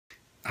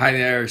Hi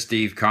there,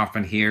 Steve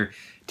Kaufman here.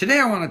 Today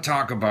I want to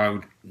talk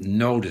about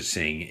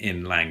noticing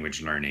in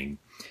language learning.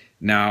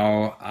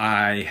 Now,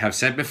 I have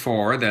said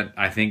before that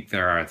I think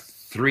there are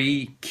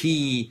three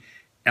key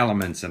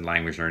elements in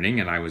language learning,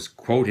 and I was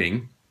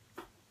quoting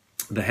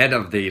the head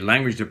of the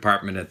language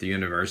department at the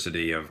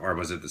University of, or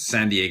was it the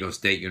San Diego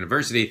State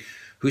University,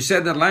 who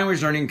said that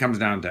language learning comes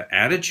down to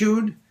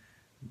attitude,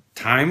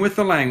 time with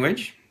the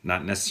language,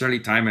 not necessarily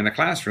time in a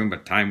classroom,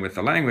 but time with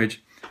the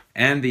language,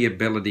 and the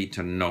ability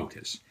to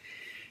notice.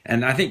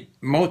 And I think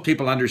most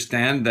people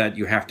understand that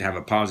you have to have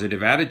a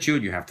positive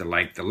attitude, you have to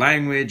like the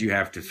language, you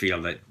have to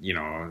feel that,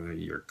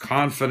 you're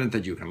confident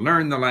that you can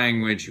learn the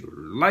language, you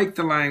like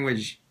the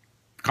language,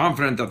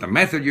 confident that the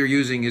method you're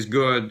using is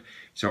good.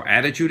 So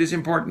attitude is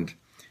important.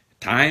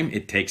 Time,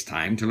 it takes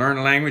time to learn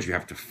a language. You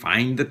have to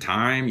find the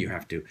time, you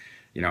have to,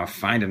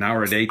 find an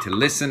hour a day to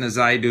listen as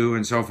I do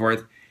and so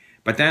forth.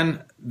 But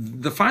then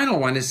the final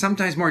one is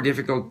sometimes more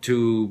difficult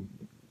to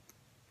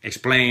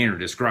explain or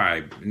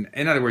describe.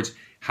 In other words,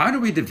 how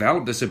do we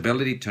develop this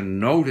ability to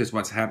notice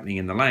what's happening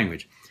in the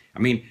language? I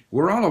mean,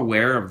 we're all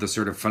aware of the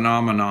sort of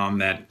phenomenon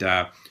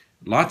that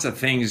lots of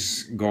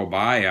things go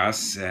by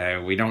us.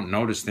 We don't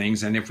notice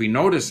things. And if we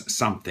notice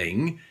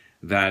something,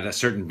 that a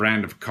certain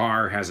brand of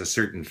car has a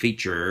certain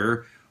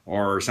feature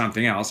or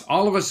something else,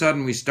 all of a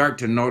sudden we start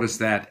to notice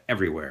that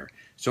everywhere.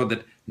 So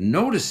that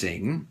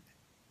noticing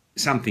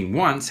something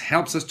once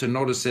helps us to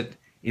notice it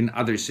in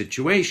other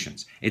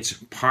situations. It's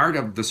part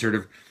of the sort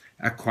of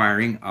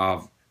acquiring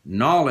of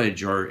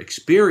knowledge or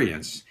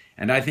experience,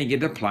 and I think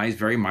it applies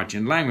very much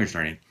in language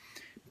learning.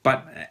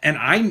 And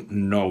I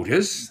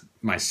notice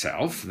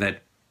myself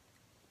that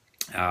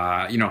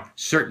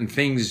certain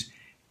things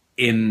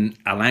in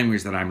a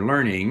language that I'm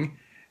learning,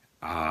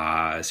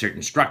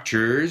 certain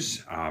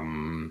structures,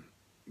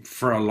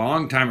 for a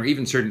long time, or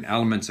even certain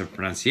elements of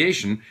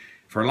pronunciation,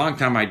 for a long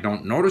time I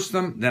don't notice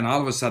them, then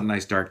all of a sudden I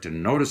start to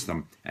notice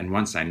them. And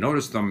once I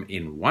notice them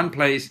in one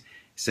place,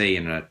 say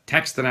in a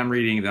text that I'm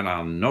reading, then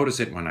I'll notice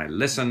it when I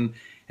listen.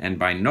 And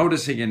by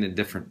noticing it in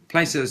different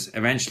places,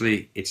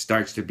 eventually it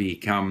starts to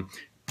become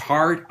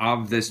part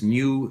of this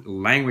new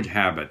language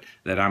habit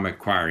that I'm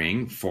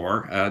acquiring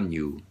for a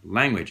new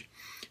language.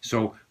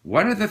 So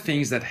what are the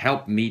things that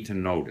help me to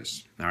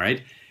notice? All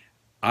right.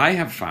 I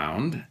have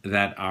found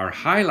that our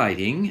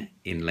highlighting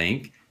in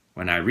LingQ,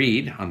 when I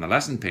read on the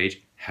lesson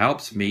page,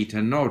 helps me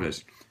to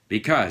notice.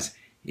 Because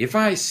if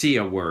I see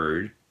a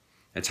word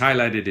that's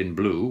highlighted in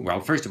blue, well,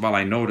 first of all,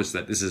 I notice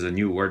that this is a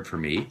new word for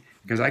me,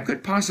 because I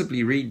could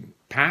possibly read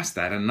past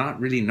that and not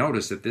really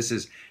notice that this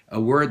is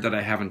a word that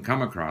I haven't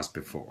come across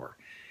before.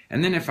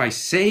 And then if I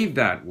save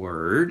that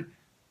word,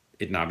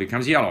 it now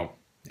becomes yellow,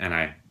 and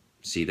I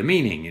see the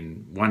meaning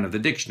in one of the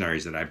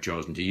dictionaries that I've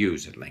chosen to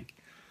use at LingQ.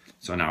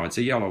 So now it's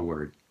a yellow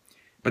word.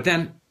 But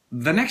then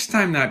the next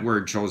time that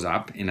word shows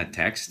up in a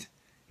text,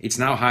 it's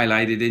now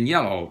highlighted in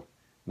yellow,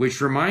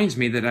 which reminds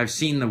me that I've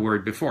seen the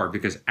word before,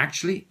 because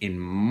actually in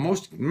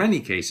many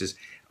cases,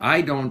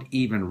 I don't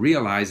even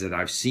realize that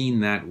I've seen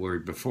that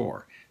word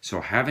before.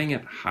 So having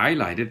it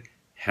highlighted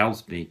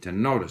helps me to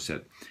notice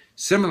it.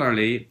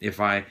 Similarly, if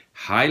I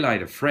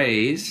highlight a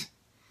phrase,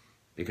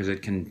 because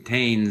it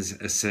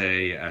contains,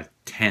 say, a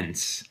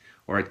tense,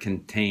 or it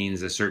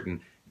contains a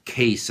certain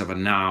case of a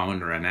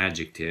noun or an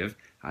adjective,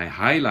 I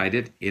highlight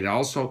it, it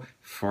also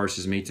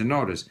forces me to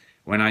notice.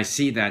 When I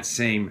see that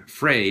same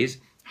phrase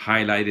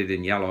highlighted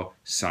in yellow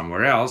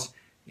somewhere else,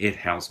 it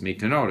helps me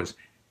to notice.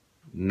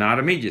 Not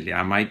immediately.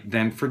 I might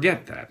then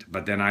forget that,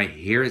 but then I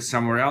hear it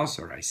somewhere else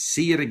or I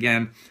see it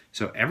again.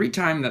 So every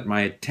time that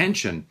my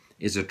attention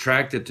is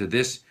attracted to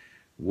this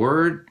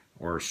word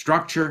or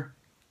structure,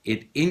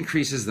 it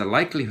increases the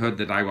likelihood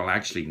that I will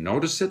actually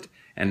notice it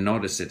and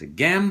notice it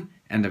again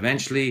and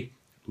eventually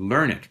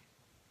learn it.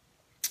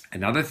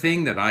 Another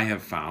thing that I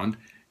have found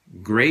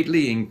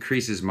greatly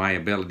increases my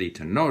ability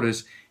to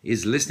notice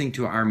is listening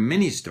to our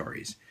mini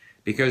stories.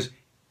 Because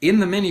in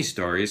the mini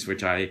stories,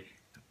 which I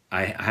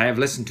have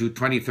listened to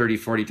 20, 30,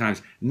 40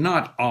 times,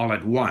 not all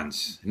at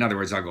once. In other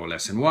words, I'll go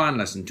lesson 1,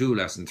 lesson 2,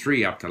 lesson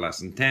 3, up to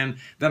lesson 10.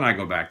 Then I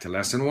go back to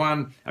lesson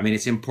 1. I mean,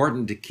 it's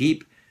important to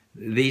keep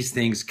these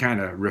things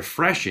kind of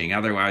refreshing.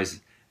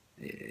 Otherwise,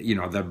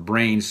 the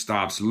brain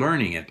stops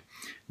learning it.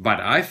 But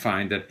I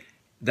find that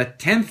the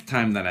 10th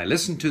time that I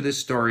listen to this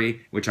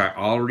story, which I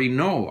already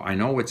know, I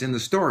know what's in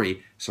the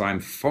story, so I'm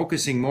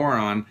focusing more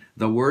on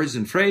the words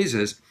and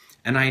phrases,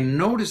 and I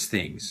notice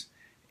things.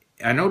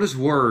 I notice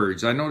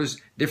words, I notice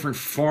different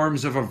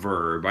forms of a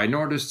verb, I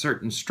notice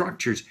certain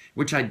structures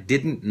which I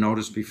didn't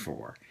notice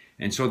before.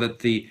 And so that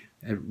the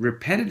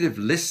repetitive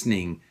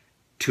listening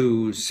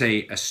to,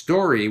 say, a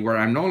story where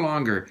I'm no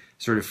longer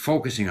sort of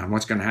focusing on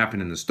what's going to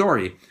happen in the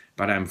story,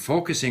 but I'm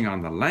focusing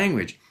on the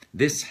language,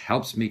 this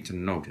helps me to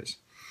notice.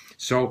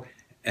 So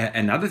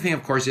another thing,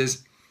 of course,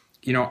 is,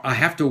 I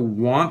have to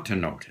want to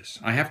notice.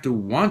 I have to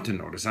want to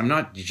notice. I'm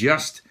not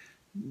just,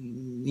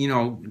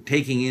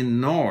 taking in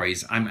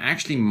noise. I'm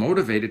actually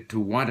motivated to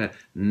want to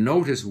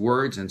notice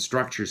words and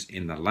structures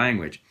in the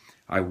language.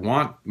 I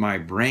want my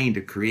brain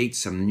to create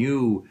some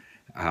new,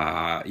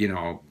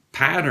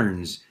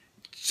 patterns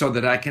so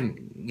that I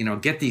can,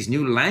 get these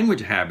new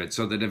language habits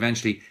so that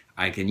eventually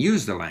I can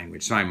use the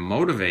language. So I'm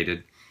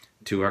motivated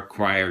to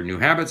acquire new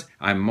habits.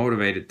 I'm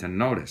motivated to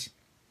notice.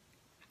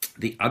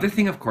 The other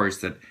thing, of course,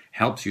 that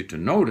helps you to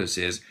notice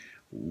is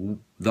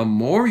the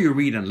more you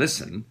read and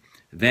listen,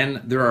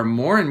 then there are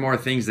more and more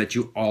things that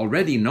you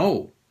already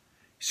know.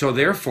 So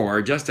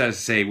therefore, just as,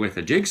 say, with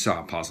a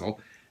jigsaw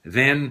puzzle,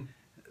 then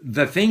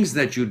the things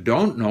that you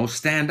don't know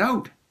stand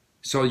out.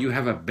 So you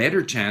have a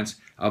better chance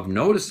of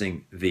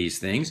noticing these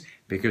things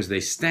because they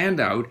stand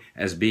out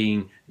as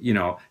being,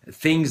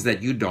 things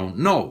that you don't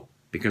know,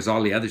 because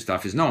all the other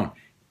stuff is known.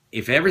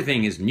 If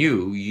everything is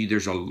new,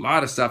 there's a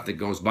lot of stuff that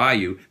goes by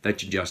you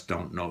that you just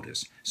don't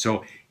notice.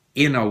 So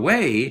in a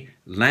way,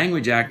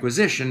 language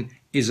acquisition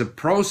is a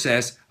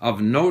process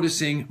of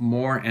noticing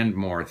more and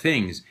more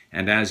things.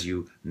 And as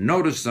you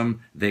notice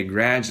them, they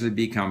gradually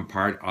become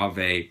part of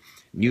a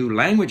new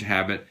language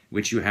habit,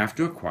 which you have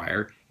to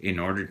acquire in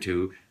order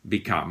to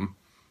become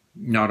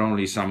not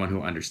only someone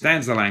who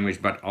understands the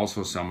language, but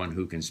also someone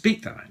who can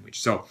speak the language.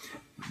 So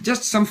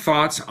just some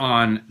thoughts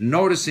on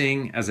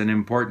noticing as an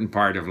important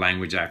part of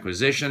language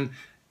acquisition.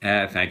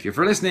 Thank you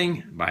for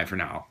listening. Bye for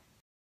now.